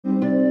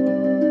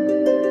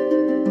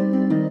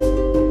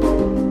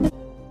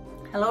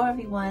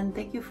everyone,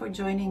 thank you for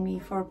joining me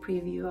for a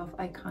preview of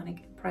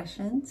Iconic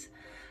Impressions.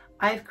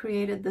 I've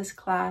created this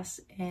class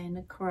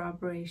in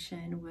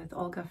collaboration with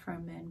Olga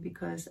Furman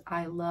because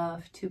I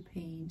love to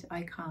paint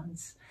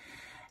icons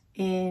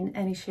in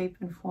any shape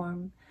and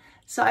form.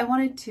 So I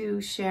wanted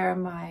to share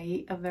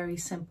a very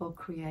simple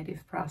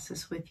creative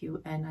process with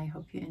you, and I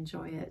hope you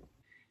enjoy it.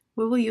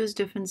 We will use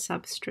different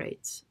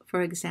substrates.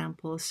 For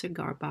example, a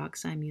cigar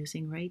box I'm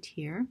using right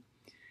here.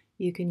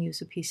 You can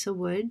use a piece of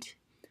wood.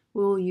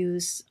 We'll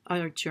use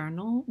our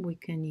journal. We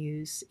can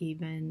use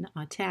even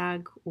a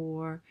tag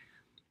or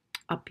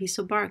a piece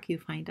of bark you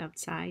find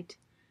outside.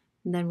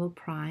 And then we'll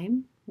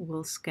prime,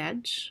 we'll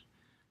sketch,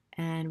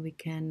 and we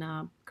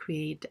can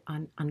create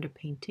an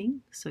underpainting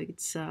so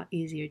it's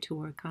easier to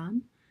work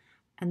on.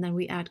 And then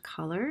we add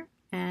color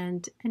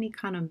and any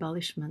kind of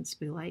embellishments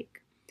we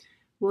like.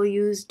 We'll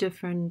use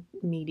different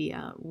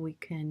media. We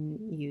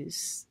can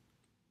use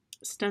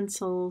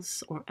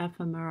stencils or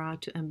ephemera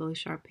to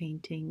embellish our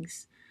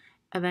paintings.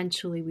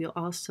 Eventually, we'll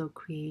also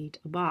create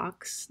a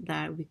box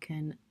that we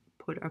can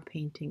put our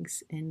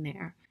paintings in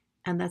there.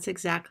 And that's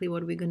exactly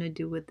what we're going to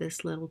do with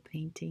this little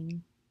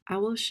painting. I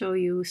will show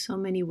you so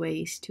many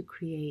ways to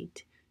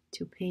create,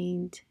 to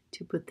paint,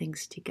 to put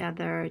things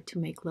together, to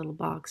make little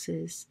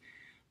boxes.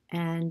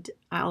 And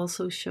I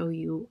also show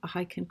you how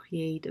I can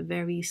create a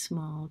very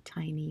small,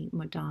 tiny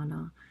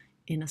Madonna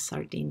in a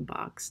sardine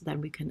box that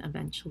we can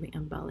eventually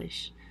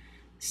embellish.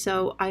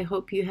 So I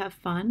hope you have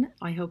fun.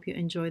 I hope you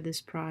enjoy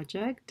this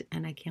project,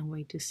 and I can't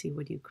wait to see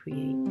what you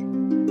create.